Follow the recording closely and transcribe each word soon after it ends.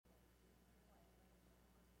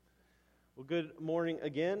Well, good morning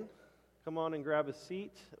again. Come on and grab a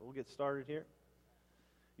seat. We'll get started here.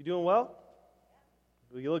 You doing well?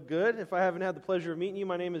 Well, you look good. If I haven't had the pleasure of meeting you,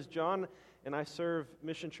 my name is John, and I serve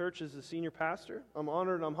Mission Church as the senior pastor. I'm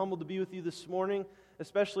honored and I'm humbled to be with you this morning,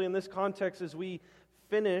 especially in this context as we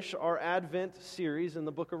finish our Advent series in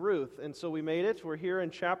the book of Ruth. And so we made it. We're here in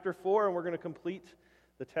chapter 4, and we're going to complete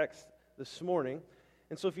the text this morning.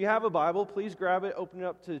 And so if you have a Bible, please grab it, open it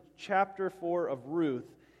up to chapter 4 of Ruth.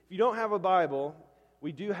 If you don't have a Bible,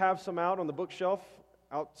 we do have some out on the bookshelf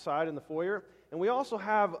outside in the foyer. And we also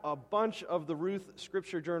have a bunch of the Ruth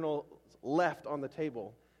Scripture Journals left on the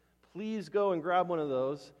table. Please go and grab one of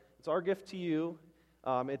those. It's our gift to you.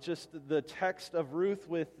 It's just the text of Ruth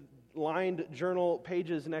with lined journal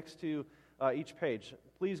pages next to each page.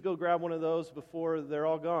 Please go grab one of those before they're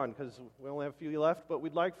all gone, because we only have a few left, but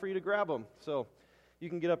we'd like for you to grab them. So you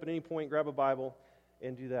can get up at any point, grab a Bible,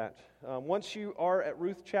 and do that. Once you are at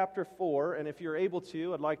Ruth chapter 4, and if you're able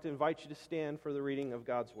to, I'd like to invite you to stand for the reading of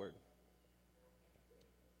God's Word.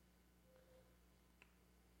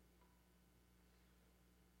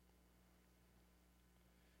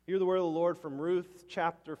 Hear the word of the Lord from Ruth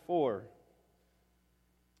chapter 4.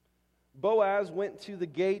 Boaz went to the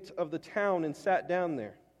gate of the town and sat down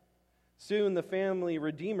there. Soon the family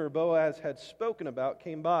redeemer Boaz had spoken about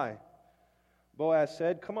came by. Boaz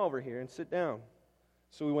said, "Come over here and sit down."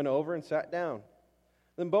 So we went over and sat down.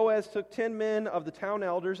 Then Boaz took 10 men of the town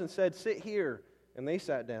elders and said, "Sit here," and they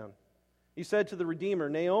sat down. He said to the redeemer,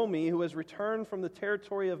 "Naomi, who has returned from the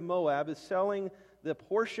territory of Moab, is selling the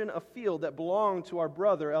portion of field that belonged to our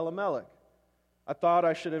brother Elimelech. I thought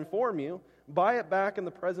I should inform you. Buy it back in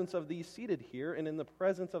the presence of these seated here and in the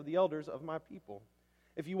presence of the elders of my people.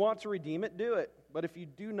 If you want to redeem it, do it. But if you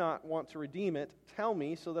do not want to redeem it, tell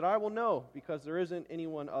me so that I will know, because there isn't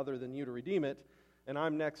anyone other than you to redeem it, and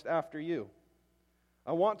I'm next after you."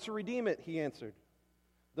 "I want to redeem it," he answered.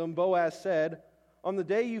 Then Boaz said, "On the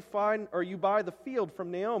day you buy the field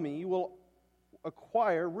from Naomi, you will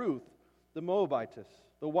acquire Ruth, the Moabitess,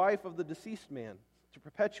 the wife of the deceased man, to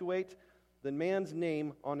perpetuate the man's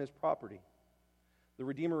name on his property." The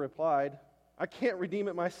redeemer replied, "I can't redeem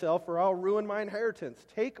it myself, or I'll ruin my inheritance.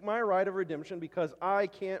 Take my right of redemption, because I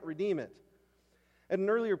can't redeem it." At an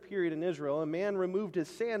earlier period in Israel, a man removed his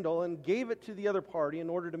sandal and gave it to the other party in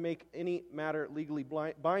order to make any matter legally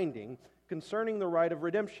binding concerning the right of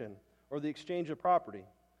redemption or the exchange of property.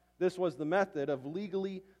 This was the method of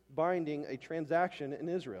legally binding a transaction in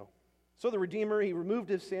Israel. So the redeemer, he removed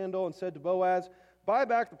his sandal and said to Boaz, "Buy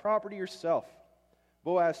back the property yourself."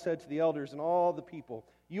 Boaz said to the elders and all the people,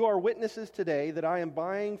 "You are witnesses today that I am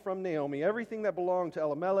buying from Naomi everything that belonged to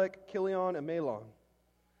Elimelech, Chilion, and Mahlon.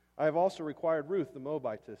 I have also required Ruth the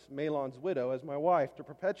Moabitess, Mahlon's widow, as my wife, to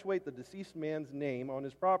perpetuate the deceased man's name on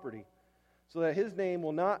his property, so that his name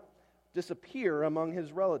will not disappear among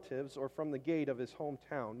his relatives or from the gate of his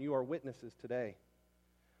hometown. You are witnesses today."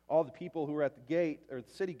 All the people who were at the gate, or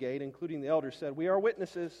the city gate, including the elders, said, "We are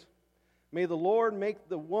witnesses. May the Lord make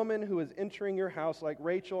the woman who is entering your house like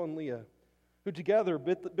Rachel and Leah, who together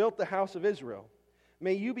built the house of Israel.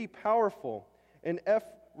 May you be powerful in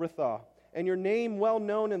Ephrathah, and your name well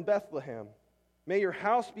known in Bethlehem. May your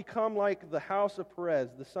house become like the house of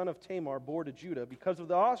Perez, the son of Tamar, bore to Judah, because of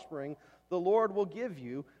the offspring the Lord will give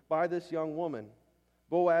you by this young woman."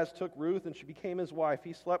 Boaz took Ruth, and she became his wife.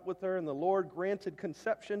 He slept with her, and the Lord granted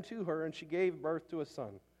conception to her, and she gave birth to a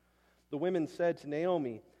son. The women said to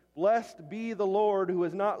Naomi, "Blessed be the Lord, who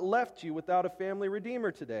has not left you without a family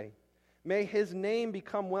redeemer today. May his name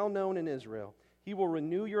become well known in Israel. He will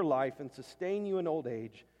renew your life and sustain you in old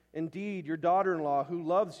age. Indeed, your daughter-in-law, who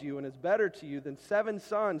loves you and is better to you than 7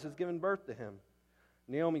 sons, has given birth to him."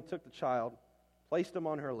 Naomi took the child, placed him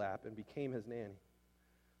on her lap, and became his nanny.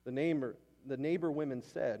 The neighbor women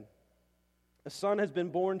said, "A son has been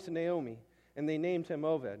born to Naomi," and they named him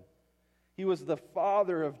Obed. He was the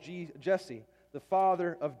father of Jesse, the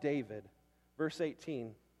father of David. Verse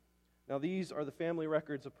 18. Now these are the family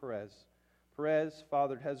records of Perez. Perez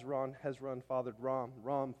fathered Hezron. Hezron fathered Ram.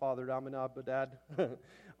 Ram fathered Amminadab.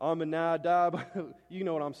 Amminadab, you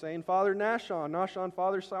know what I'm saying, fathered Nahshon. Nahshon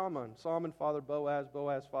fathered Salmon. Salmon fathered Boaz.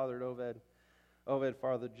 Boaz fathered Obed. Obed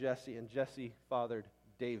fathered Jesse. And Jesse fathered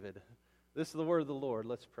David. This is the word of the Lord.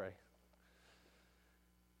 Let's pray.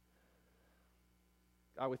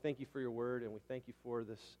 God, we thank you for your word, and we thank you for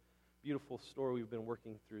this beautiful story we've been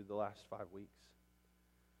working through the last 5 weeks.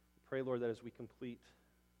 We pray, Lord, that as we complete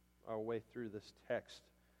our way through this text,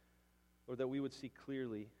 Lord, that we would see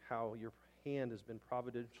clearly how your hand has been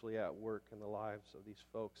providentially at work in the lives of these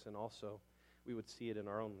folks, and also we would see it in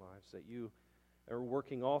our own lives, that you are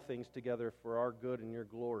working all things together for our good and your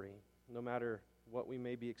glory, no matter what we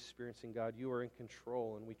may be experiencing, God, you are in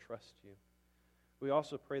control and we trust you. We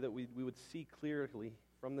also pray that we would see clearly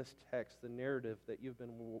from this text the narrative that you've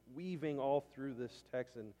been weaving all through this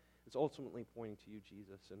text, and it's ultimately pointing to you,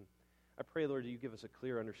 Jesus. And I pray, Lord, that you give us a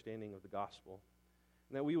clear understanding of the gospel,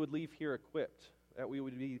 and that we would leave here equipped, that we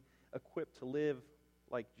would be equipped to live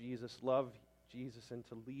like Jesus, love Jesus, and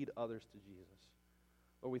to lead others to Jesus.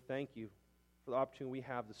 Lord, we thank you for the opportunity we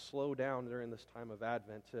have to slow down during this time of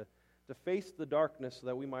Advent, to face the darkness so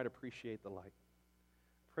that we might appreciate the light.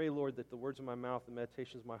 Pray, Lord, that the words of my mouth and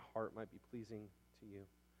meditations of my heart might be pleasing to you.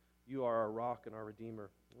 You are our rock and our Redeemer.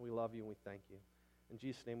 We love you and we thank you. In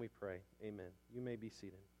Jesus' name we pray. Amen. You may be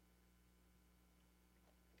seated.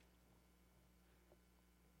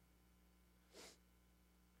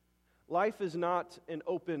 Life is not an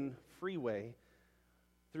open freeway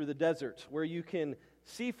through the desert where you can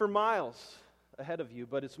see for miles ahead of you,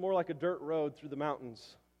 but it's more like a dirt road through the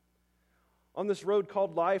mountains. On this road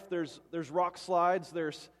called life, there's rock slides,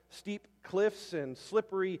 there's steep cliffs and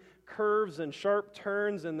slippery curves and sharp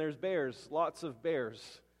turns, and there's bears, lots of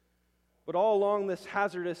bears. But all along this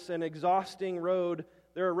hazardous and exhausting road,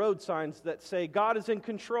 there are road signs that say, God is in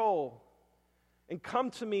control, and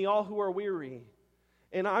come to me, all who are weary.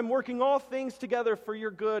 And I'm working all things together for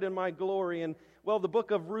your good and my glory. And, well, the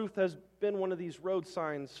book of Ruth has been one of these road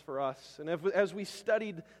signs for us. And as we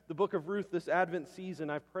studied the book of Ruth this Advent season,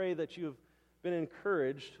 I pray that you have been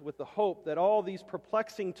encouraged with the hope that all these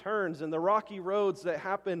perplexing turns and the rocky roads that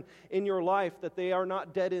happen in your life, that they are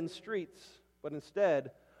not dead-end streets, but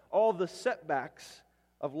instead, all the setbacks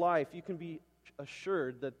of life, you can be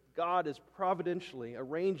assured that God is providentially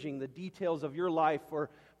arranging the details of your life for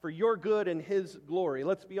your good and His glory.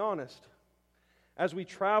 Let's be honest. As we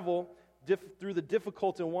travel through the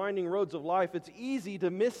difficult and winding roads of life, it's easy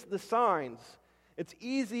to miss the signs. It's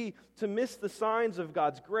easy to miss the signs of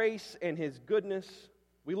God's grace and His goodness.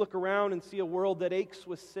 We look around and see a world that aches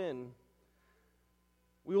with sin.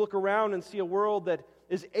 We look around and see a world that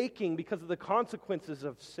is aching because of the consequences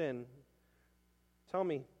of sin. Tell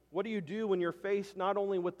me, what do you do when you're faced not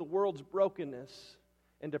only with the world's brokenness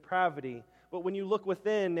and depravity, but when you look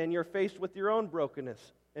within and you're faced with your own brokenness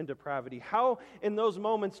and depravity? How in those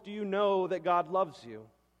moments do you know that God loves you,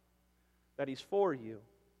 that He's for you?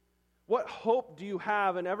 What hope do you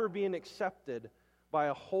have in ever being accepted by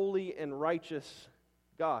a holy and righteous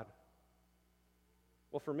God?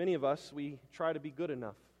 Well, for many of us, we try to be good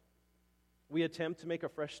enough. We attempt to make a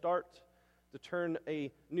fresh start, to turn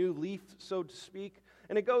a new leaf, so to speak,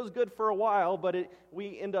 and it goes good for a while, but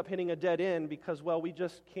we end up hitting a dead end because, well, we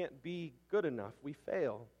just can't be good enough. We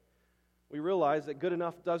fail. We realize that good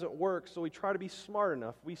enough doesn't work, so we try to be smart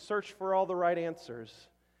enough. We search for all the right answers.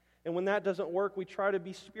 And when that doesn't work, we try to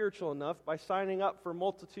be spiritual enough by signing up for a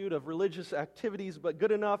multitude of religious activities, but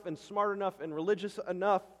good enough and smart enough and religious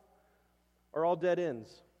enough are all dead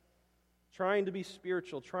ends. Trying to be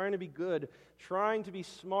spiritual, trying to be good, trying to be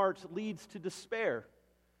smart leads to despair.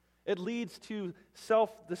 It leads to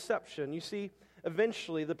self-deception. You see,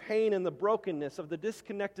 eventually the pain and the brokenness of the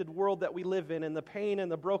disconnected world that we live in and the pain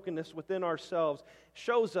and the brokenness within ourselves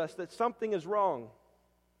shows us that something is wrong.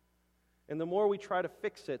 And the more we try to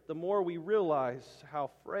fix it, the more we realize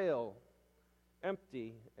how frail,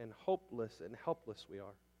 empty, and hopeless and helpless we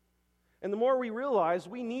are. And the more we realize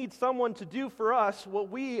we need someone to do for us what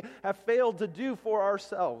we have failed to do for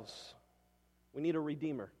ourselves. We need a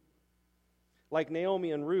Redeemer. Like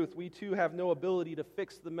Naomi and Ruth, we too have no ability to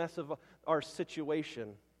fix the mess of our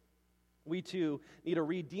situation. We too need a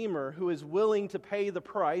Redeemer who is willing to pay the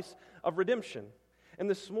price of redemption. And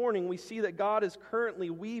this morning we see that God is currently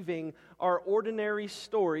weaving our ordinary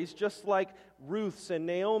stories, just like Ruth's and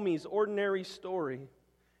Naomi's ordinary story,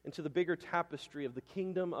 into the bigger tapestry of the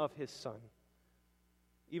kingdom of His Son.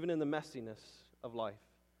 Even in the messiness of life,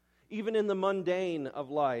 even in the mundane of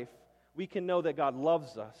life, we can know that God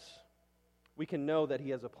loves us. We can know that He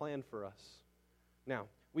has a plan for us. Now,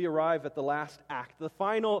 we arrive at the last act, the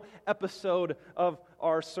final episode of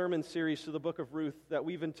our sermon series to the book of Ruth that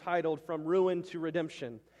we've entitled From Ruin to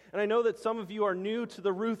Redemption. And I know that some of you are new to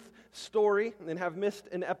the Ruth story and have missed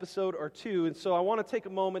an episode or two, and so I want to take a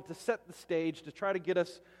moment to set the stage to try to get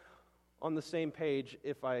us on the same page,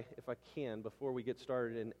 if I can, before we get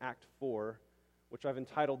started in Act 4, which I've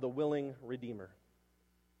entitled The Willing Redeemer.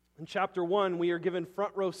 In chapter 1, we are given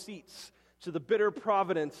front row seats to the bitter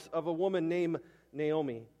providence of a woman named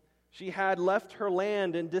Naomi. She had left her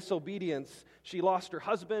land in disobedience. She lost her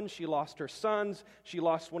husband, she lost her sons, she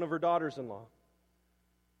lost one of her daughters-in-law.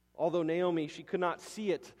 Although Naomi, she could not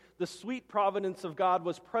see it, the sweet providence of God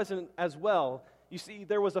was present as well. You see,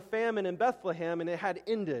 there was a famine in Bethlehem and it had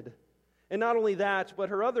ended. And not only that, but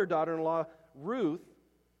her other daughter-in-law, Ruth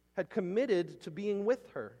had committed to being with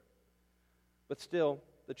her. But still,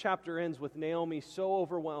 the chapter ends with Naomi so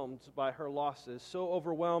overwhelmed by her losses, so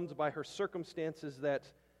overwhelmed by her circumstances that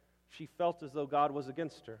she felt as though God was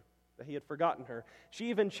against her, that He had forgotten her. She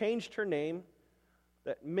even changed her name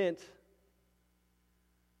that meant,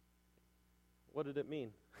 what did it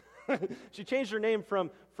mean? She changed her name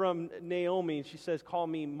from Naomi. She says, call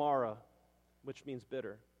me Mara, which means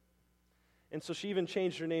bitter. And so she even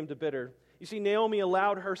changed her name to bitter. You see, Naomi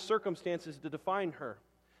allowed her circumstances to define her.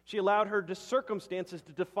 She allowed her circumstances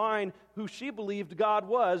to define who she believed God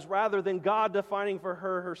was rather than God defining for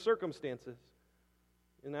her her circumstances.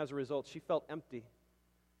 And as a result, she felt empty.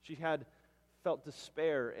 She had felt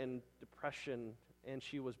despair and depression, and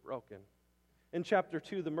she was broken. In chapter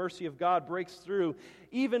 2, the mercy of God breaks through,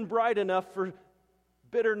 even bright enough for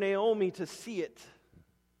bitter Naomi to see it.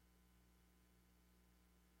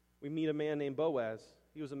 We meet a man named Boaz.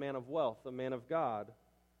 He was a man of wealth, a man of God,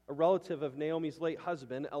 a relative of Naomi's late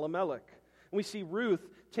husband, Elimelech. And we see Ruth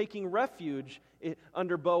taking refuge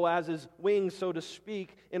under Boaz's wings, so to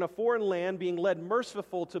speak, in a foreign land, being led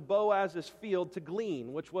merciful to Boaz's field to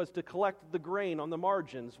glean, which was to collect the grain on the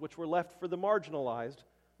margins, which were left for the marginalized,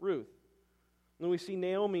 Ruth. And we see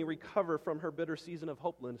Naomi recover from her bitter season of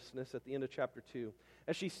hopelessness at the end of chapter 2,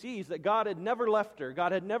 as she sees that God had never left her,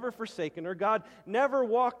 God had never forsaken her, God never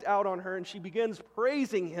walked out on her, and she begins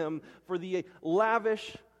praising Him for the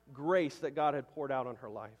lavish grace that God had poured out on her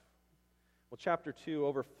life. Well, chapter 2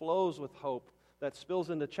 overflows with hope that spills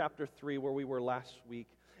into chapter 3, where we were last week,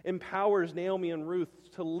 empowers Naomi and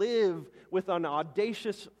Ruth to live with an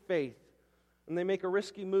audacious faith. And they make a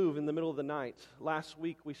risky move in the middle of the night. Last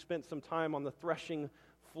week, we spent some time on the threshing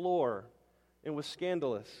floor. It was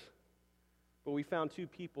scandalous. But we found two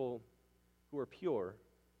people who are pure.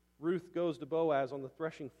 Ruth goes to Boaz on the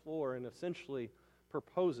threshing floor and essentially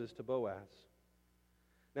proposes to Boaz.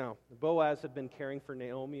 Now, Boaz had been caring for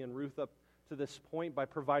Naomi and Ruth up to this point by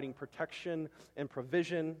providing protection and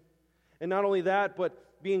provision. And not only that, but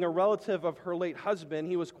being a relative of her late husband,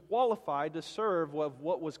 he was qualified to serve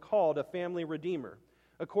what was called a family redeemer.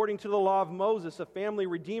 According to the law of Moses, a family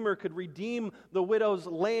redeemer could redeem the widow's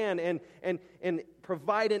land and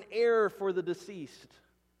provide an heir for the deceased.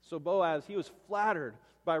 So Boaz, he was flattered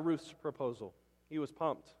by Ruth's proposal. He was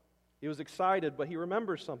pumped. He was excited, but he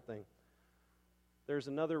remembers something. There's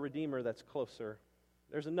another redeemer that's closer.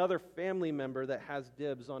 There's another family member that has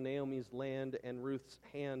dibs on Naomi's land and Ruth's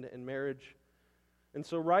hand in marriage. And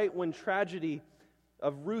so right when tragedy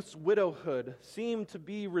of Ruth's widowhood seemed to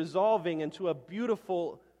be resolving into a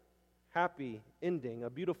beautiful, happy ending, a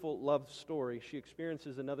beautiful love story, she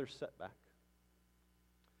experiences another setback.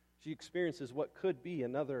 She experiences what could be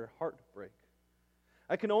another heartbreak.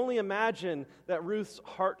 I can only imagine that Ruth's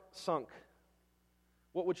heart sunk.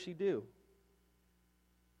 What would she do?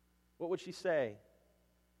 What would she say?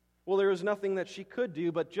 Well, there was nothing that she could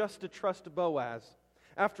do but just to trust Boaz.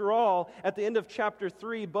 After all, at the end of chapter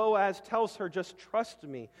 3, Boaz tells her, just trust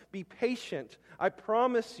me, be patient. I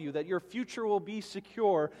promise you that your future will be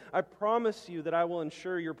secure. I promise you that I will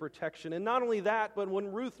ensure your protection. And not only that, but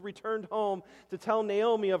when Ruth returned home to tell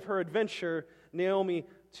Naomi of her adventure, Naomi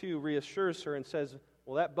too reassures her and says,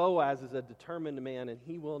 well, that Boaz is a determined man and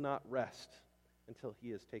he will not rest until he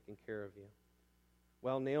has taken care of you.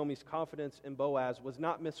 Well, Naomi's confidence in Boaz was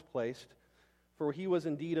not misplaced, for he was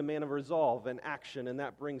indeed a man of resolve and action, and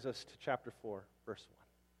that brings us to chapter 4, verse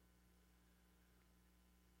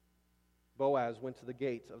 1. Boaz went to the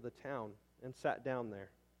gate of the town and sat down there.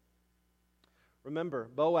 Remember,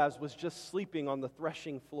 Boaz was just sleeping on the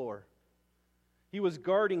threshing floor. He was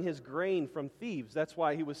guarding his grain from thieves. That's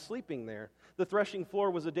why he was sleeping there. The threshing floor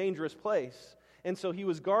was a dangerous place, and so he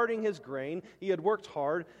was guarding his grain. He had worked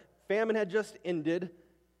hard. Famine had just ended,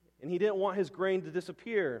 and he didn't want his grain to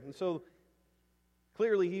disappear. And so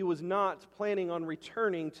clearly he was not planning on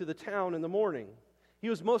returning to the town in the morning. He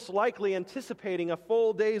was most likely anticipating a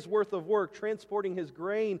full day's worth of work transporting his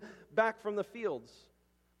grain back from the fields.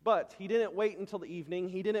 But he didn't wait until the evening.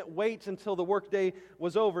 He didn't wait until the workday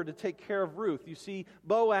was over to take care of Ruth. You see,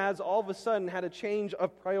 Boaz all of a sudden had a change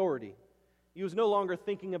of priority. He was no longer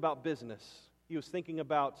thinking about business. He was thinking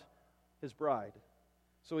about his bride.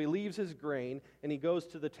 So he leaves his grain and he goes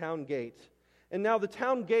to the town gate. And now the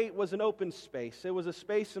town gate was an open space. It was a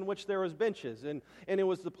space in which there was benches. And it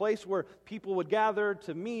was the place where people would gather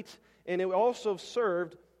to meet. And it also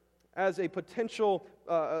served as a potential,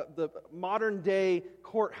 the modern day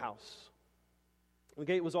courthouse. The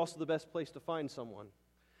gate was also the best place to find someone.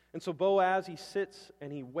 And so Boaz, he sits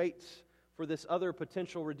and he waits for this other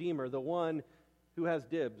potential redeemer, the one who has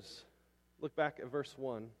dibs. Look back at verse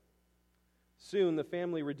 1. Soon the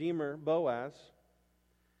family redeemer, Boaz,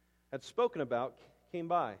 had spoken about, came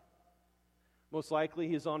by. Most likely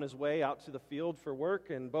he's on his way out to the field for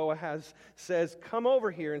work, and Boaz says, "Come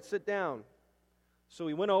over here and sit down." So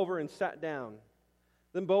he went over and sat down.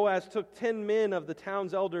 Then Boaz took 10 men of the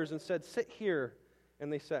town's elders and said, "Sit here,"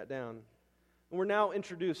 and they sat down. And we're now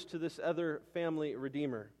introduced to this other family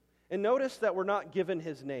redeemer. And notice that we're not given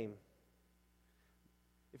his name.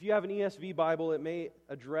 If you have an ESV Bible, it may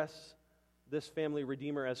address this family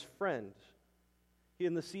redeemer as friend.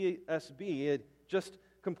 In the CSB, it just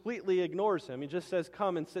completely ignores him. He just says,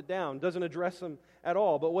 "Come and sit down," doesn't address him at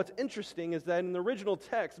all. But what's interesting is that in the original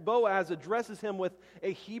text, Boaz addresses him with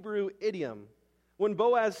a Hebrew idiom. When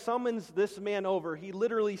Boaz summons this man over, he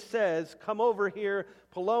literally says, "Come over here,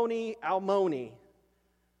 Poloni Almoni,"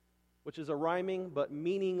 which is a rhyming but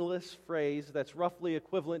meaningless phrase that's roughly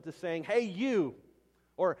equivalent to saying, "Hey, you,"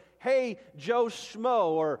 or "Hey, Joe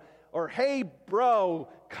Schmo," or "Hey, bro,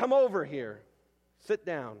 come over here, sit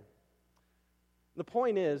down." The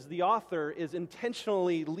point is, the author is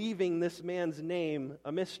intentionally leaving this man's name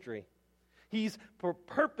a mystery. He's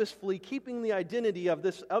purposefully keeping the identity of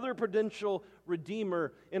this other potential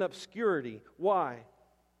redeemer in obscurity. Why?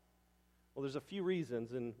 Well, there's a few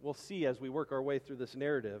reasons, and we'll see as we work our way through this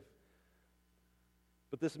narrative.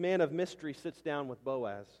 But this man of mystery sits down with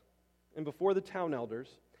Boaz and before the town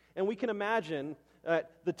elders, and we can imagine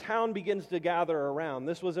that the town begins to gather around.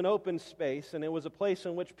 This was an open space, and it was a place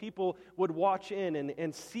in which people would watch in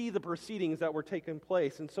and see the proceedings that were taking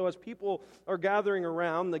place. And so as people are gathering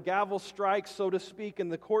around, the gavel strikes, so to speak,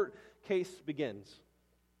 and the court case begins.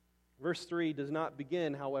 Verse 3 does not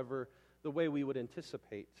begin, however, the way we would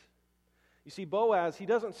anticipate. You see, Boaz, he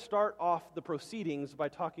doesn't start off the proceedings by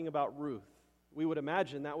talking about Ruth. We would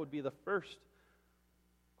imagine that would be the first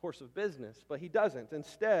course of business, but he doesn't.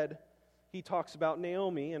 Instead, he talks about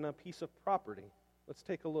Naomi and a piece of property. Let's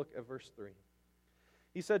take a look at verse 3.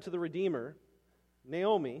 He said to the Redeemer,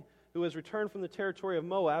 "Naomi, who has returned from the territory of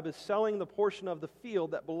Moab, is selling the portion of the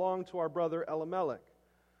field that belonged to our brother Elimelech.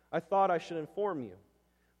 I thought I should inform you.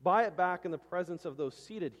 Buy it back in the presence of those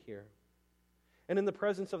seated here, and in the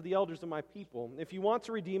presence of the elders of my people. If you want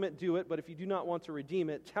to redeem it, do it, but if you do not want to redeem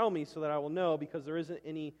it, tell me so that I will know, because there isn't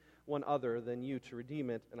anyone other than you to redeem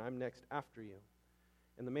it, and I'm next after you."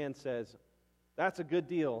 And the man says, "That's a good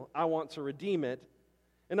deal. I want to redeem it."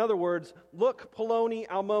 In other words, "Look, Poloni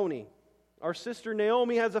Almoni, our sister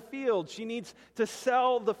Naomi has a field. She needs to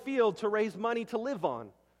sell the field to raise money to live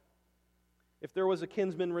on." If there was a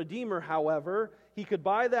kinsman redeemer, however, he could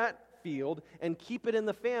buy that field and keep it in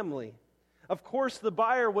the family. Of course, the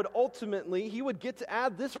buyer would ultimately, he would get to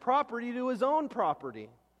add this property to his own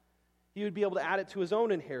property. He would be able to add it to his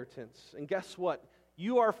own inheritance. And guess what?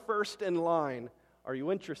 You are first in line. Are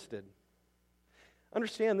you interested?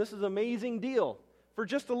 Understand, this is an amazing deal. For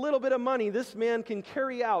just a little bit of money, this man can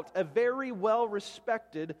carry out a very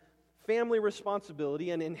well-respected family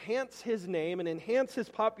responsibility and enhance his name and enhance his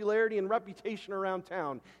popularity and reputation around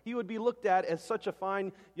town. He would be looked at as such a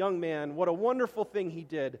fine young man. What a wonderful thing he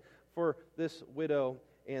did for this widow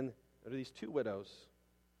and these two widows.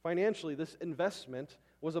 Financially, this investment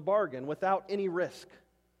was a bargain without any risk.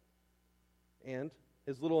 And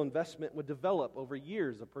his little investment would develop over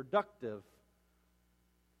years of productive,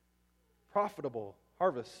 profitable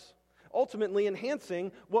harvests, ultimately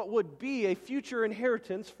enhancing what would be a future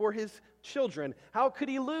inheritance for his children. How could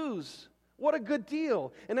he lose? What a good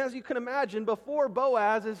deal. And as you can imagine, before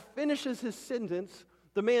Boaz finishes his sentence,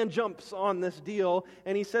 the man jumps on this deal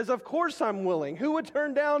and he says, "Of course I'm willing. Who would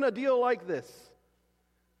turn down a deal like this?"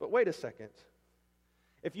 But wait a second.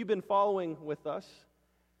 If you've been following with us,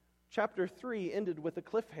 Chapter 3 ended with a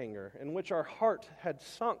cliffhanger in which our heart had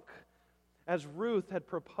sunk as Ruth had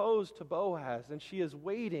proposed to Boaz, and she is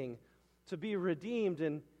waiting to be redeemed.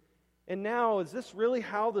 And now, is this really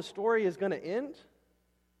how the story is going to end?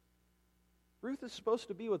 Ruth is supposed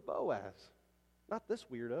to be with Boaz, not this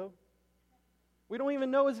weirdo. We don't even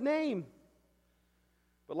know his name.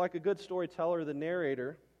 But like a good storyteller, the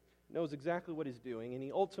narrator knows exactly what he's doing, and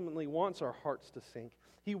he ultimately wants our hearts to sink.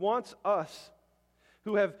 He wants us,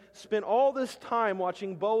 who have spent all this time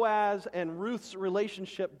watching Boaz and Ruth's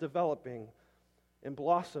relationship developing and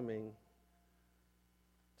blossoming,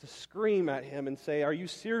 to scream at him and say, "Are you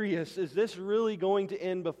serious? Is this really going to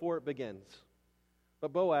end before it begins?"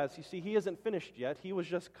 But Boaz, you see, he isn't finished yet. He was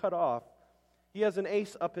just cut off. He has an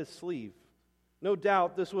ace up his sleeve. No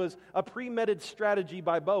doubt this was a premeditated strategy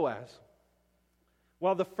by Boaz.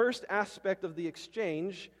 While the first aspect of the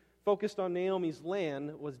exchange focused on Naomi's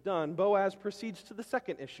land was done, Boaz proceeds to the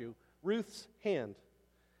second issue, Ruth's hand.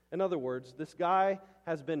 In other words, this guy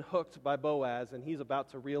has been hooked by Boaz, and he's about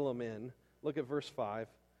to reel him in Look at verse 5.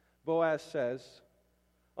 Boaz says,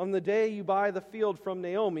 "On the day you buy the field from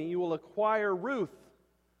Naomi, you will acquire Ruth,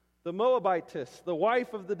 the Moabitess, the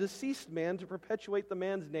wife of the deceased man, to perpetuate the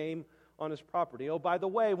man's name on his property." Oh, by the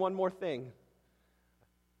way, one more thing.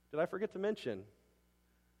 Did I forget to mention?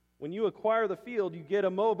 When you acquire the field, you get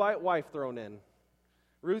a Moabite wife thrown in.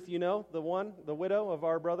 Ruth, you know, the widow of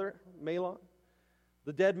our brother Mahlon,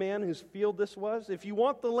 the dead man whose field this was. If you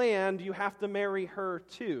want the land, you have to marry her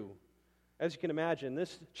too. As you can imagine,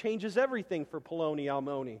 this changes everything for Poloni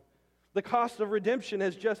Almoni. The cost of redemption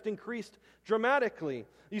has just increased dramatically.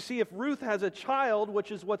 You see, if Ruth has a child,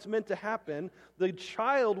 which is what's meant to happen, the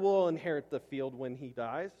child will inherit the field when he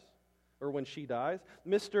dies, or when she dies.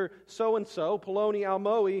 Mr. So-and-so, Poloni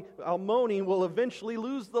Almoni, will eventually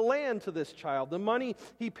lose the land to this child. The money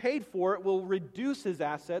he paid for it will reduce his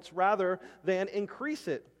assets rather than increase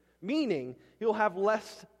it, meaning he'll have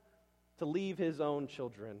less to leave his own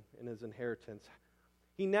children in his inheritance.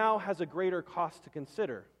 He now has a greater cost to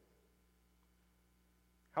consider.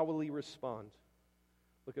 How will he respond?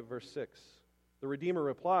 Look at verse 6. The Redeemer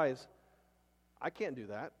replies, "I can't do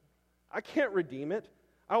that. I can't redeem it.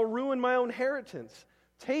 I'll ruin my own inheritance.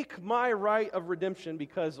 Take my right of redemption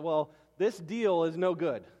because, well, this deal is no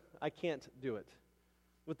good. I can't do it."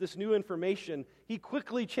 With this new information, he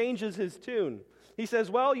quickly changes his tune. He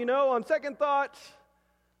says, "Well, you know, on second thought,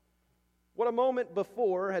 what a moment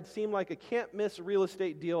before had seemed like a can't-miss real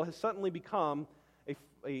estate deal has suddenly become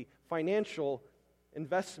a financial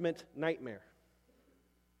investment nightmare."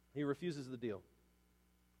 He refuses the deal.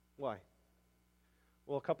 Why?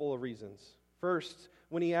 Well, a couple of reasons. First,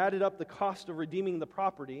 when he added up the cost of redeeming the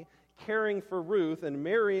property, caring for Ruth and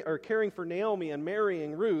caring for Naomi and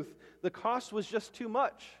marrying Ruth, the cost was just too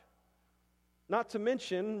much. Not to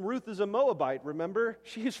mention, Ruth is a Moabite, remember?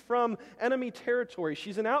 She's from enemy territory.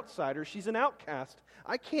 She's an outsider. She's an outcast.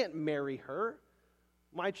 I can't marry her.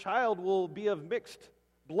 My child will be of mixed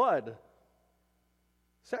blood.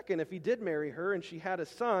 Second, if he did marry her and she had a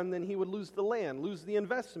son, then he would lose the land, lose the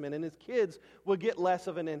investment, and his kids would get less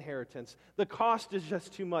of an inheritance. The cost is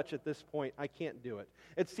just too much at this point. I can't do it.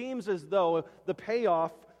 It seems as though the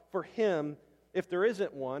payoff for him, if there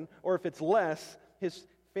isn't one, or if it's less, his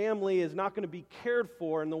family is not going to be cared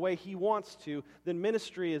for in the way he wants to, then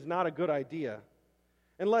ministry is not a good idea.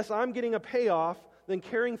 Unless I'm getting a payoff, then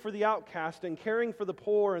caring for the outcast and caring for the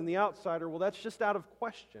poor and the outsider, well, that's just out of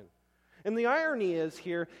question. And the irony is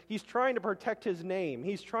here, he's trying to protect his name.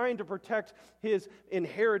 He's trying to protect his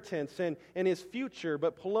inheritance and his future.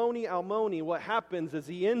 But Poloni Almoni, what happens is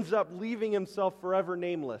he ends up leaving himself forever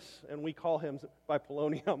nameless. And we call him by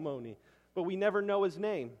Poloni Almoni. But we never know his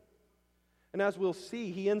name. And as we'll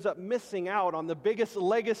see, he ends up missing out on the biggest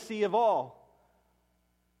legacy of all,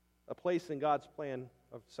 a place in God's plan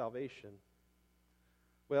of salvation.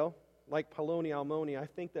 Well, like Poloni Almoni, I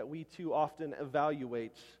think that we too often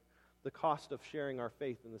evaluate the cost of sharing our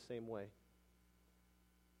faith in the same way.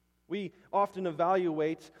 We often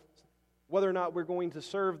evaluate whether or not we're going to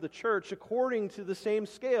serve the church according to the same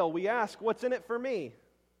scale. We ask, what's in it for me?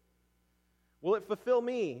 Will it fulfill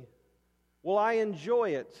me? Will I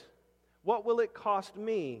enjoy it? What will it cost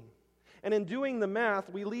me? And in doing the math,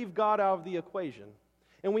 we leave God out of the equation.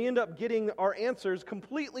 And we end up getting our answers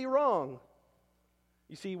completely wrong.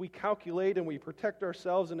 You see, we calculate and we protect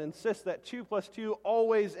ourselves and insist that 2 + 2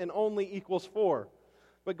 always and only equals 4.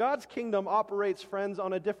 But God's kingdom operates, friends,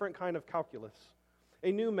 on a different kind of calculus,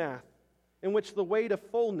 a new math, in which the way to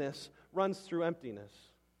fullness runs through emptiness.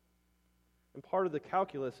 And part of the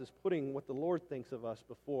calculus is putting what the Lord thinks of us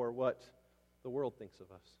before what the world thinks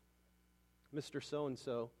of us. Mr.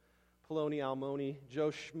 So-and-so, Poloni Almoni,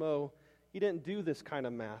 Joe Schmo, he didn't do this kind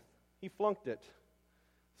of math. He flunked it.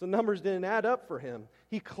 The numbers didn't add up for him.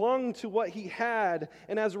 He clung to what he had,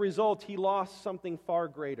 and as a result, he lost something far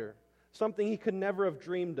greater, something he could never have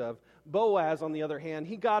dreamed of. Boaz, on the other hand,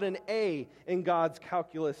 he got an A in God's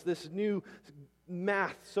calculus, this new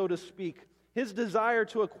math, so to speak. His desire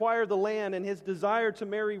to acquire the land and his desire to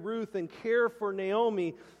marry Ruth and care for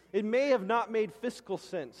Naomi, it may have not made fiscal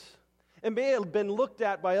sense. It may have been looked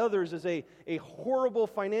at by others as a horrible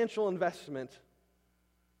financial investment.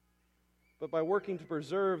 But by working to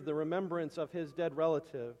preserve the remembrance of his dead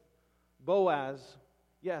relative, Boaz,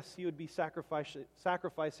 yes, he would be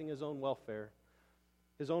sacrificing his own welfare,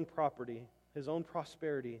 his own property, his own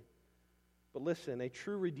prosperity. But listen, a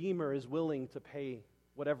true redeemer is willing to pay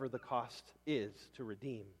whatever the cost is to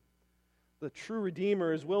redeem. The true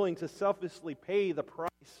redeemer is willing to selflessly pay the price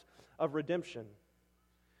of redemption.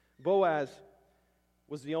 Boaz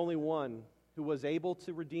was the only one who was able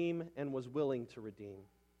to redeem and was willing to redeem.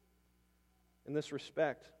 In this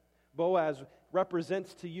respect, Boaz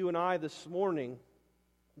represents to you and I this morning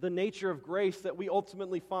the nature of grace that we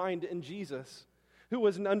ultimately find in Jesus, who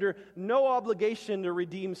was under no obligation to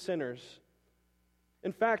redeem sinners.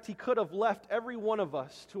 In fact, he could have left every one of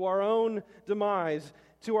us to our own demise,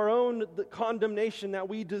 to our own condemnation that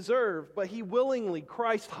we deserve, but he willingly,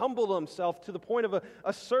 Christ humbled himself to the point of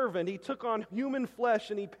a servant. He took on human flesh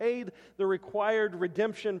and he paid the required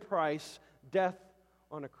redemption price, death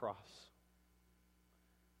on a cross.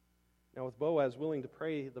 Now, with Boaz willing to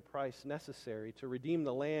pay the price necessary to redeem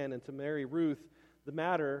the land and to marry Ruth, the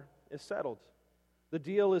matter is settled. The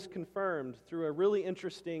deal is confirmed through a really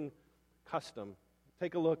interesting custom.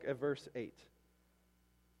 Take a look at verse 8.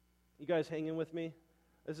 You guys hanging with me?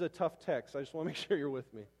 This is a tough text. I just want to make sure you're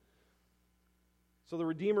with me. So the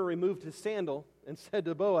Redeemer removed his sandal and said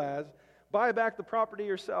to Boaz, "Buy back the property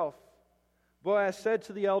yourself." Boaz said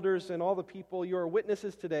to the elders and all the people, "You are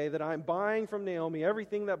witnesses today that I am buying from Naomi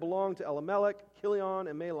everything that belonged to Elimelech, Chilion,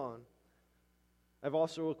 and Mahlon. I've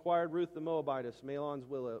also acquired Ruth the Moabitess, Mahlon's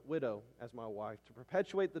widow, as my wife, to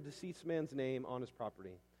perpetuate the deceased man's name on his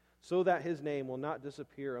property, so that his name will not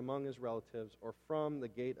disappear among his relatives or from the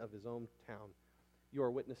gate of his own town. You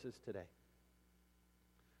are witnesses today."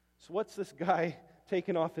 So what's this guy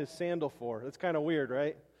taking off his sandal for? That's kind of weird,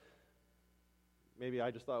 right? Maybe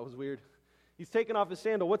I just thought it was weird. He's taking off his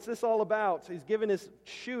sandal. What's this all about? He's given his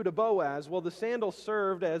shoe to Boaz. Well, the sandal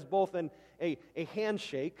served as both a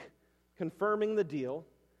handshake, confirming the deal,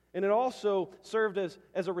 and it also served as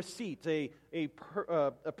a receipt, a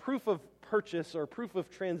proof of purchase or proof of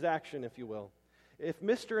transaction, if you will. If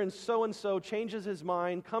Mr. and so changes his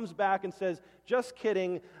mind, comes back and says, "Just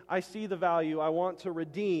kidding, I see the value, I want to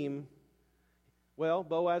redeem," well,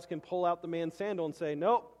 Boaz can pull out the man's sandal and say,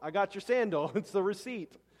 "Nope, I got your sandal." It's the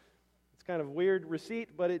receipt. It's kind of weird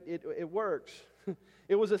receipt, but it works.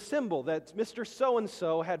 It was a symbol that Mr.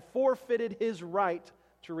 So-and-so had forfeited his right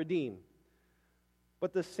to redeem.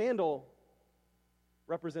 But the sandal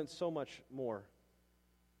represents so much more.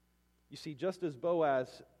 You see, just as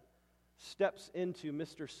Boaz steps into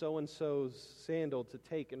Mr. So-and-so's sandal to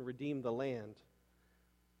take and redeem the land,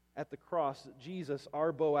 at the cross, Jesus,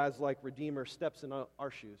 our Boaz-like Redeemer, steps in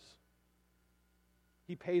our shoes.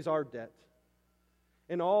 He pays our debt.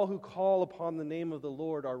 And all who call upon the name of the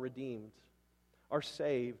Lord are redeemed, are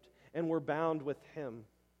saved, and we're bound with Him.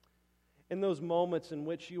 In those moments in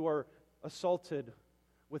which you are assaulted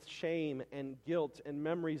with shame and guilt and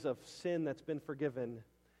memories of sin that's been forgiven,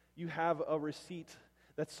 you have a receipt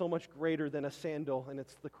that's so much greater than a sandal, and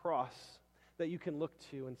it's the cross that you can look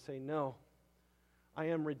to and say, "No, I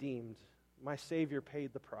am redeemed. My Savior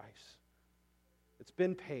paid the price. It's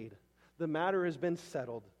been paid. The matter has been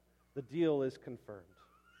settled. The deal is confirmed."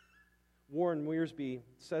 Warren Wiersbe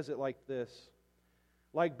says it like this: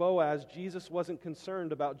 like Boaz, Jesus wasn't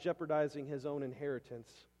concerned about jeopardizing his own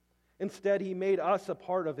inheritance. Instead, he made us a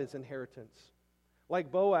part of his inheritance.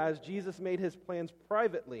 Like Boaz, Jesus made his plans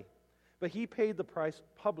privately, but he paid the price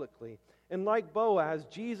publicly. And like Boaz,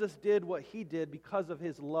 Jesus did what he did because of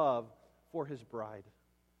his love for his bride.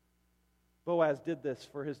 Boaz did this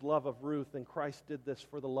for his love of Ruth, and Christ did this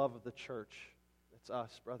for the love of the church. It's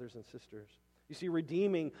us, brothers and sisters. You see,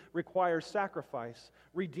 redeeming requires sacrifice.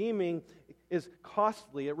 Redeeming is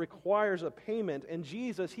costly. It requires a payment. And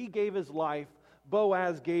Jesus, he gave his life.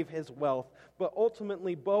 Boaz gave his wealth. But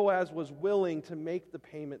ultimately, Boaz was willing to make the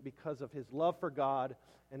payment because of his love for God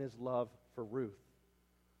and his love for Ruth.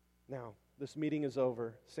 Now, this meeting is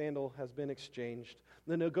over. Sandal has been exchanged.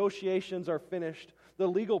 The negotiations are finished. The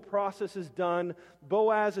legal process is done.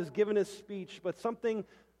 Boaz has given his speech, but something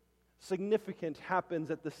significant happens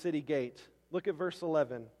at the city gate. Look at verse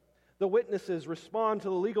 11. The witnesses respond to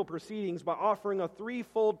the legal proceedings by offering a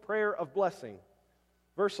threefold prayer of blessing.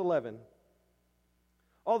 Verse 11.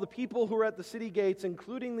 All the people who were at the city gates,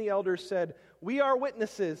 including the elders, said, "We are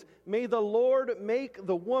witnesses. May the Lord make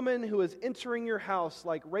the woman who is entering your house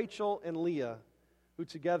like Rachel and Leah, who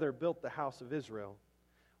together built the house of Israel."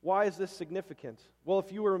 Why is this significant? Well,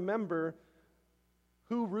 if you remember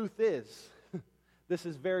who Ruth is, this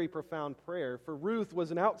is very profound prayer. For Ruth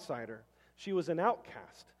was an outsider. She was an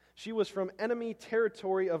outcast. She was from enemy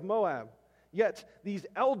territory of Moab. Yet these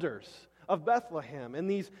elders of Bethlehem and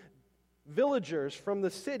these villagers from the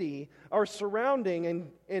city are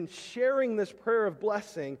surrounding and sharing this prayer of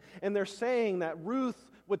blessing, and they're saying that Ruth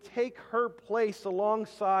would take her place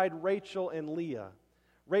alongside Rachel and Leah.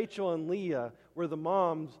 Rachel and Leah were the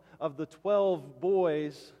moms of the 12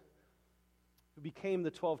 boys who became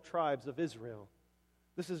the 12 tribes of Israel.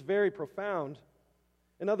 This is very profound.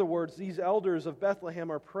 In other words, these elders of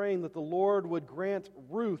Bethlehem are praying that the Lord would grant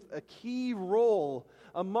Ruth a key role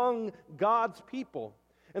among God's people.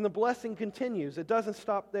 And the blessing continues. It doesn't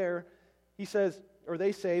stop there. He says, or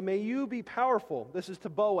they say, may you be powerful. This is to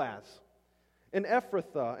Boaz. In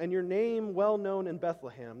Ephrathah, and your name well known in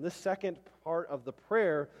Bethlehem. This second part of the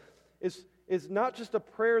prayer is not just a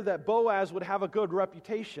prayer that Boaz would have a good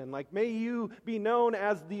reputation, like may you be known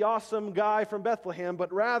as the awesome guy from Bethlehem,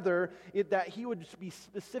 but rather that he would be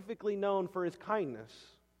specifically known for his kindness,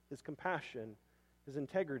 his compassion, his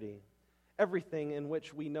integrity, everything in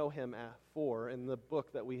which we know him for in the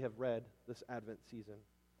book that we have read this Advent season.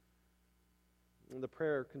 And the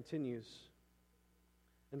prayer continues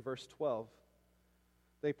in verse 12.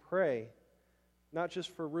 They pray, not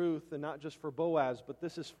just for Ruth and not just for Boaz, but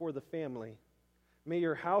this is for the family. May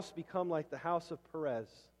your house become like the house of Perez,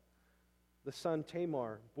 the son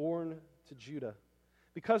Tamar, born to Judah.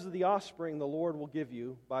 Because of the offspring the Lord will give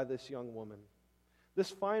you by this young woman.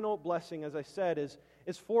 This final blessing, as I said,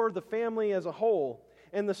 is for the family as a whole.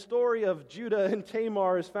 And the story of Judah and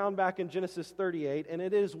Tamar is found back in Genesis 38, and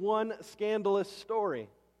it is one scandalous story.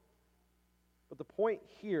 But the point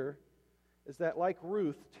here is that like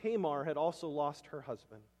Ruth, Tamar had also lost her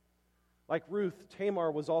husband. Like Ruth,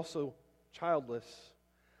 Tamar was also childless.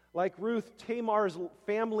 Like Ruth, Tamar's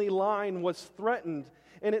family line was threatened,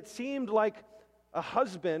 and it seemed like a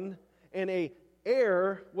husband and a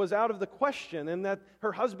heir was out of the question, and that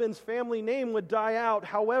her husband's family name would die out.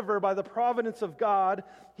 However, by the providence of God,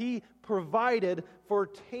 he provided for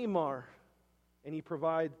Tamar. And he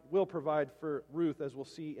will provide for Ruth, as we'll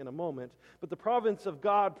see in a moment. But the providence of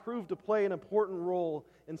God proved to play an important role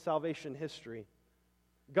in salvation history.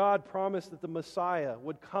 God promised that the Messiah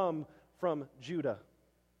would come from Judah.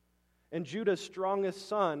 And Judah's strongest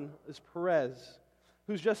son is Perez,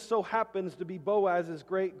 who just so happens to be Boaz's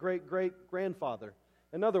great-great-great-grandfather.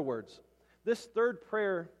 In other words, this third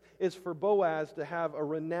prayer is for Boaz to have a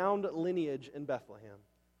renowned lineage in Bethlehem.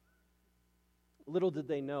 Little did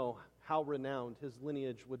they know how renowned his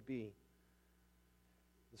lineage would be.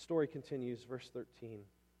 The story continues, verse 13.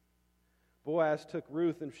 Boaz took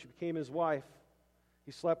Ruth, and she became his wife.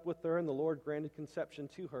 He slept with her, and the Lord granted conception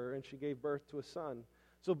to her, and she gave birth to a son.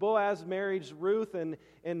 So Boaz marries Ruth, and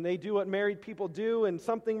they do what married people do, and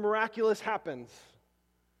something miraculous happens.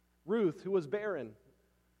 Ruth, who was barren,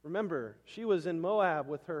 remember, she was in Moab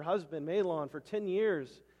with her husband Mahlon for 10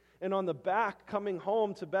 years, and on the back coming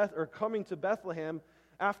to Bethlehem,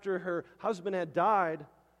 after her husband had died,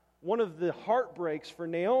 one of the heartbreaks for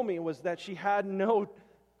Naomi was that she had no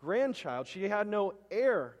grandchild. She had no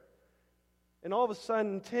heir. And all of a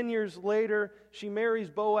sudden, 10 years later, she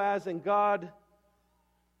marries Boaz, and God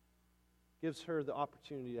gives her the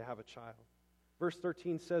opportunity to have a child. Verse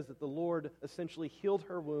 13 says that the Lord essentially healed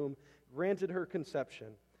her womb, granted her conception.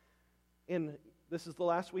 And this is the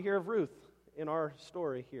last we hear of Ruth in our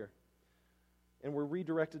story here. And we're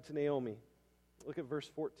redirected to Naomi. Look at verse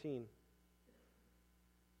 14.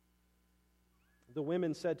 The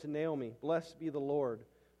women said to Naomi, "Blessed be the Lord,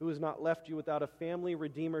 who has not left you without a family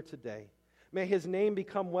redeemer today. May his name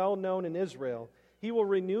become well known in Israel. He will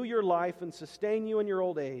renew your life and sustain you in your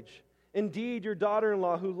old age. Indeed, your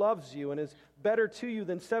daughter-in-law, who loves you and is better to you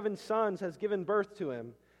than 7 sons, has given birth to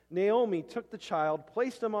him." Naomi took the child,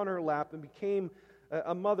 placed him on her lap, and became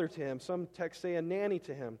a mother to him. Some texts say a nanny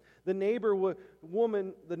to him. The neighbor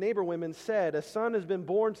women said, "A son has been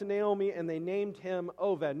born to Naomi," and they named him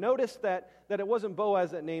Obed. Notice that it wasn't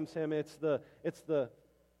Boaz that names him; it's the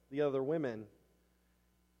other women.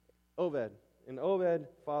 Obed, and Obed,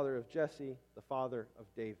 father of Jesse, the father of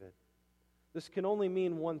David. This can only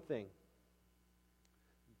mean one thing.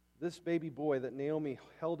 This baby boy that Naomi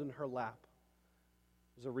held in her lap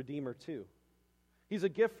is a redeemer too. He's a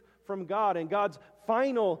gift from God, and God's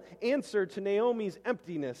final answer to Naomi's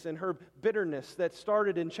emptiness and her bitterness that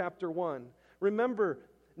started in chapter 1. Remember,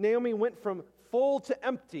 Naomi went from full to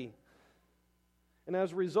empty, and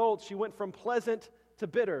as a result, she went from pleasant to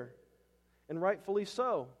bitter, and rightfully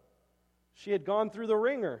so. She had gone through the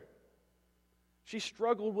ringer. She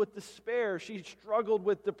struggled with despair. She struggled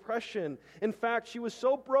with depression. In fact, she was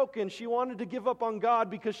so broken, she wanted to give up on God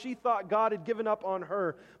because she thought God had given up on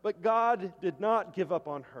her. But God did not give up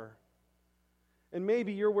on her. And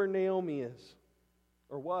maybe you're where Naomi is,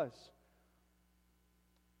 or was.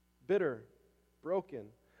 Bitter, broken,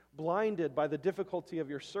 blinded by the difficulty of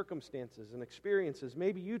your circumstances and experiences.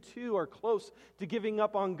 Maybe you too are close to giving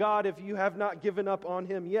up on God if you have not given up on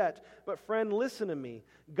Him yet. But friend, listen to me.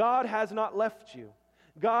 God has not left you.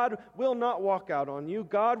 God will not walk out on you.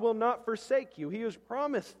 God will not forsake you. He has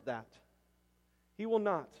promised that. He will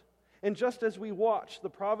not. And just as we watch the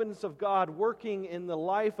providence of God working in the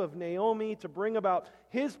life of Naomi to bring about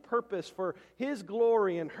His purpose for His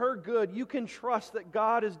glory and her good, you can trust that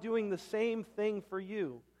God is doing the same thing for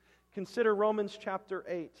you. Consider Romans chapter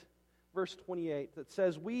 8, verse 28, that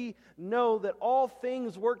says, "We know that all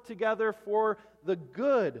things work together for the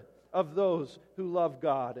good of those who love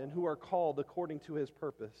God and who are called according to His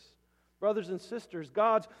purpose." Brothers and sisters,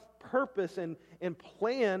 God's purpose and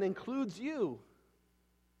plan includes you.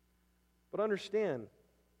 But understand,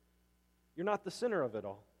 you're not the center of it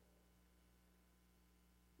all.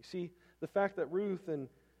 You see, the fact that Ruth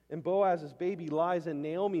and Boaz's baby lies in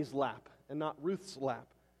Naomi's lap and not Ruth's lap,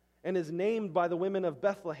 and is named by the women of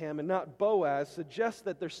Bethlehem and not Boaz, suggests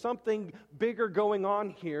that there's something bigger going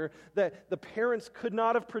on here that the parents could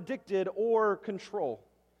not have predicted or control.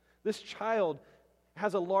 This child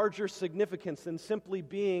has a larger significance than simply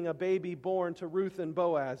being a baby born to Ruth and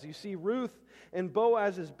Boaz. You see, Ruth and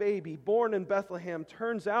Boaz's baby, born in Bethlehem,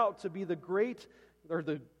 turns out to be the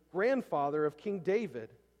grandfather of King David.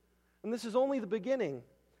 And this is only the beginning.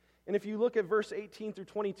 And if you look at verse 18 through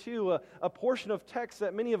 22, a portion of text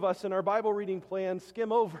that many of us in our Bible reading plan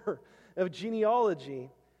skim over of genealogy,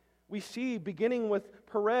 we see beginning with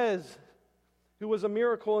Perez, who was a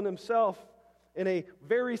miracle in himself, in a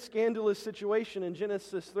very scandalous situation in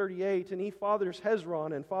Genesis 38, and he fathers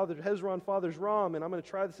Hezron, and Hezron fathers Ram, and I'm going to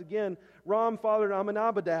try this again. Ram fathered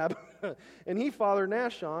Amminadab, and he fathered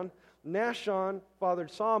Nahshon. Nahshon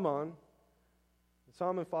fathered Salmon, and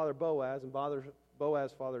Salmon fathered Boaz, and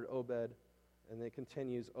Boaz fathered Obed, and it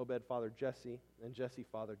continues, Obed fathered Jesse, and Jesse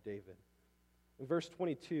fathered David. In verse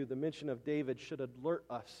 22, the mention of David should alert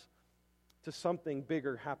us to something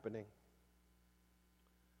bigger happening.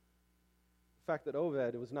 The fact that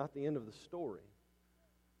Obed was not the end of the story.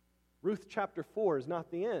 Ruth chapter 4 is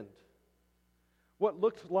not the end. What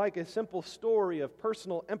looked like a simple story of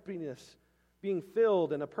personal emptiness being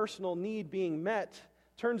filled and a personal need being met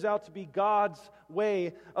turns out to be God's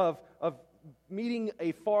way of meeting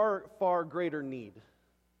a far, far greater need.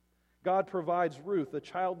 God provides Ruth, a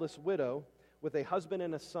childless widow, with a husband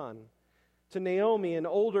and a son. To Naomi, an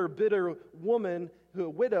older, bitter woman, a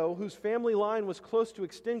widow whose family line was close to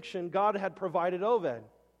extinction, God had provided Obed.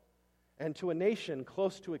 And to a nation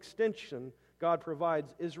close to extinction, God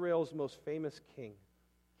provides Israel's most famous king,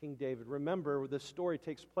 King David. Remember, this story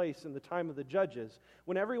takes place in the time of the Judges,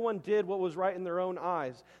 when everyone did what was right in their own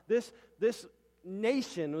eyes. This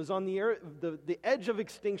nation was on the edge of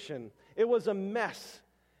extinction. It was a mess.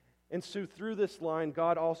 And so through this line,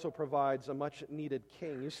 God also provides a much-needed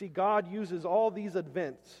king. You see, God uses all these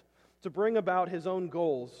events to bring about His own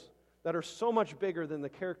goals that are so much bigger than the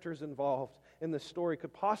characters involved in the story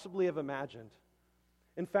could possibly have imagined.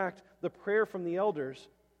 In fact, the prayer from the elders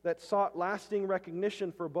that sought lasting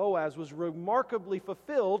recognition for Boaz was remarkably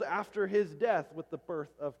fulfilled after his death with the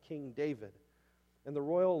birth of King David. And the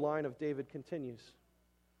royal line of David continues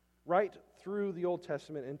right through the Old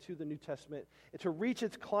Testament into the New Testament to reach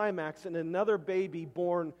its climax in another baby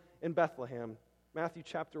born in Bethlehem. Matthew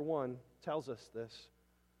chapter 1 tells us this.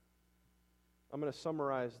 I'm going to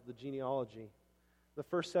summarize the genealogy. The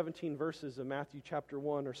first 17 verses of Matthew chapter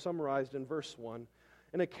 1 are summarized in verse 1.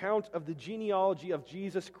 An account of the genealogy of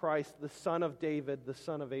Jesus Christ, the son of David, the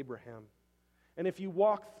son of Abraham. And if you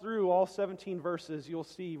walk through all 17 verses, you'll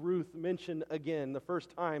see Ruth mentioned again, the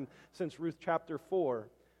first time since Ruth chapter 4.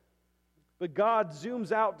 But God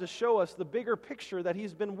zooms out to show us the bigger picture that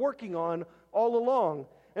He's been working on all along.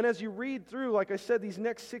 And as you read through, like I said, these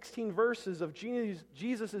next 16 verses of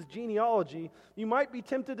Jesus' genealogy, you might be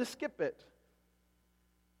tempted to skip it.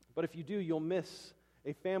 But if you do, you'll miss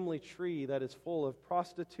a family tree that is full of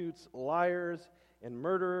prostitutes, liars, and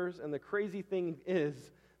murderers. And the crazy thing is,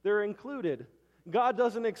 they're included. God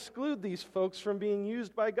doesn't exclude these folks from being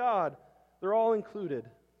used by God. They're all included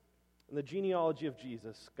in the genealogy of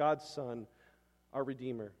Jesus, God's Son, our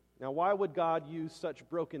Redeemer. Now, why would God use such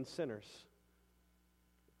broken sinners?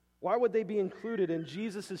 Why would they be included in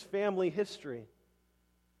Jesus' family history?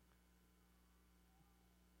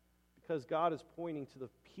 Because God is pointing to the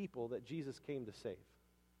people that Jesus came to save.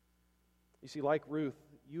 You see, like Ruth,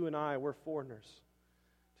 you and I, we're foreigners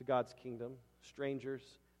to God's kingdom, strangers,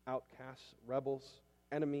 outcasts, rebels,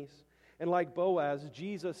 enemies. And like Boaz,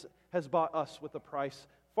 Jesus has bought us with a price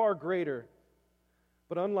far greater.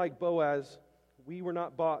 But unlike Boaz, we were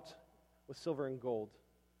not bought with silver and gold.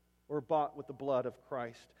 We're bought with the blood of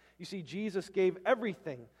Christ. You see, Jesus gave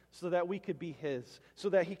everything so that we could be His, so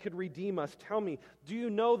that He could redeem us. Tell me, do you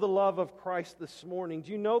know the love of Christ this morning?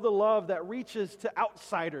 Do you know the love that reaches to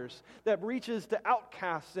outsiders, that reaches to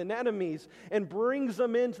outcasts and enemies, and brings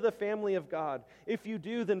them into the family of God? If you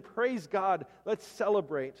do, then praise God. Let's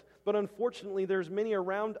celebrate. But unfortunately, there's many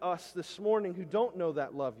around us this morning who don't know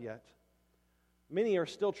that love yet. Many are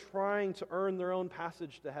still trying to earn their own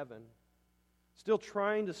passage to heaven, still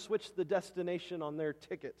trying to switch the destination on their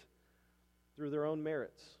ticket through their own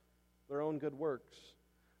merits, their own good works.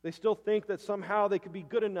 They still think that somehow they could be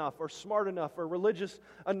good enough or smart enough or religious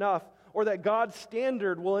enough, or that God's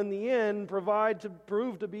standard will in the end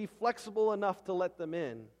prove to be flexible enough to let them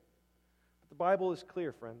in. But the Bible is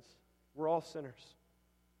clear, friends. We're all sinners.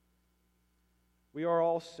 We are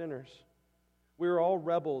all sinners. We are all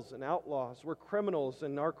rebels and outlaws. We're criminals,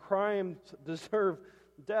 and our crimes deserve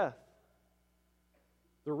death.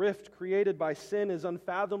 The rift created by sin is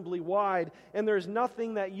unfathomably wide, and there's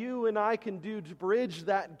nothing that you and I can do to bridge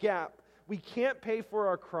that gap. We can't pay for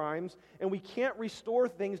our crimes, and we can't restore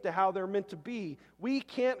things to how they're meant to be. We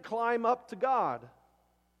can't climb up to God.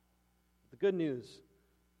 The good news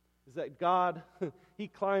is that God, He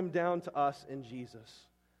climbed down to us in Jesus.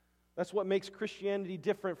 That's what makes Christianity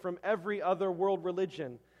different from every other world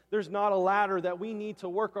religion. There's not a ladder that we need to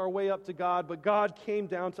work our way up to God, but God came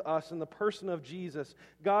down to us in the person of Jesus,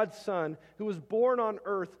 God's Son, who was born on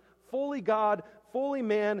earth, fully God, fully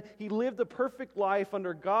man. He lived a perfect life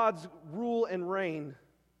under God's rule and reign.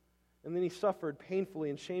 And then He suffered painfully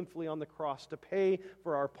and shamefully on the cross to pay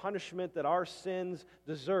for our punishment that our sins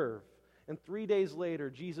deserve. And 3 days later,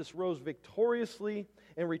 Jesus rose victoriously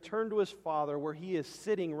and returned to His Father, where He is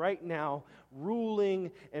sitting right now,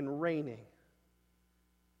 ruling and reigning.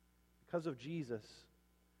 Because of Jesus,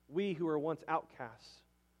 we who were once outcasts,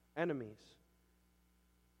 enemies,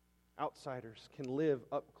 outsiders, can live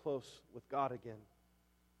up close with God again.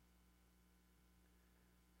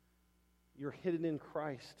 You're hidden in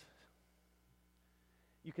Christ.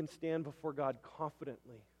 You can stand before God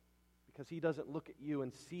confidently because He doesn't look at you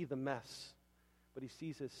and see the mess, but He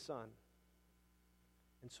sees His Son.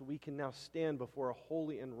 And so we can now stand before a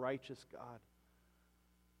holy and righteous God.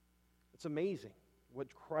 It's amazing what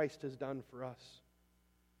Christ has done for us.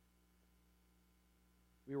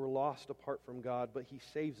 We were lost apart from God, but He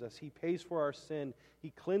saves us. He pays for our sin.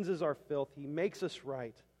 He cleanses our filth. He makes us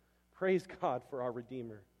right. Praise God for our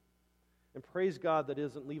Redeemer. And praise God that He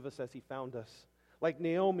doesn't leave us as He found us. Like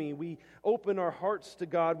Naomi, we open our hearts to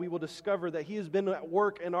God, we will discover that He has been at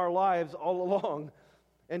work in our lives all along.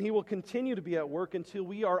 And He will continue to be at work until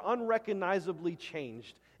we are unrecognizably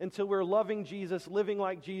changed, until we're loving Jesus, living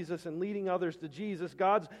like Jesus, and leading others to Jesus.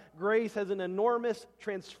 God's grace has an enormous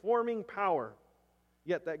transforming power,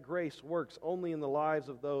 yet that grace works only in the lives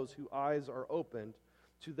of those whose eyes are opened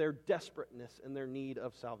to their desperateness and their need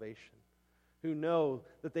of salvation, who know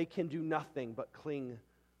that they can do nothing but cling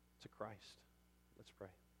to Christ. Let's pray.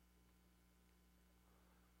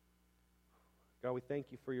 God, we thank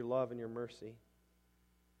You for Your love and Your mercy.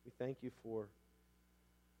 We thank You for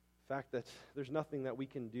the fact that there's nothing that we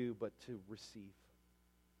can do but to receive.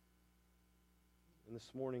 And this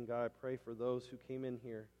morning, God, I pray for those who came in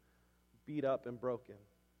here beat up and broken,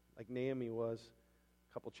 like Naomi was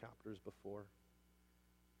a couple chapters before.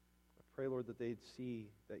 I pray, Lord, that they'd see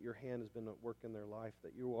that Your hand has been at work in their life,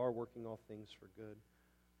 that You are working all things for good,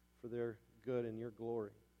 for their good and Your glory.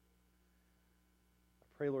 I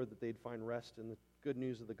pray, Lord, that they'd find rest in the good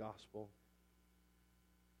news of the gospel.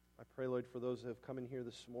 I pray, Lord, for those who have come in here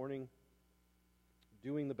this morning,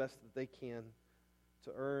 doing the best that they can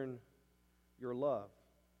to earn Your love.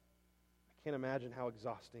 I can't imagine how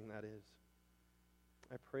exhausting that is.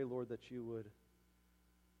 I pray, Lord, that You would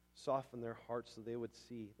soften their hearts so they would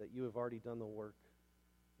see that You have already done the work.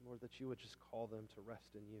 Lord, that You would just call them to rest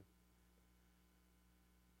in You.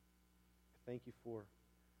 I thank You for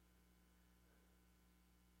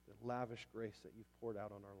the lavish grace that You've poured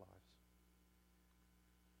out on our lives.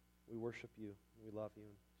 We worship You. We love You.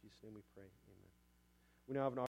 In Jesus' name we pray. Amen. We now have an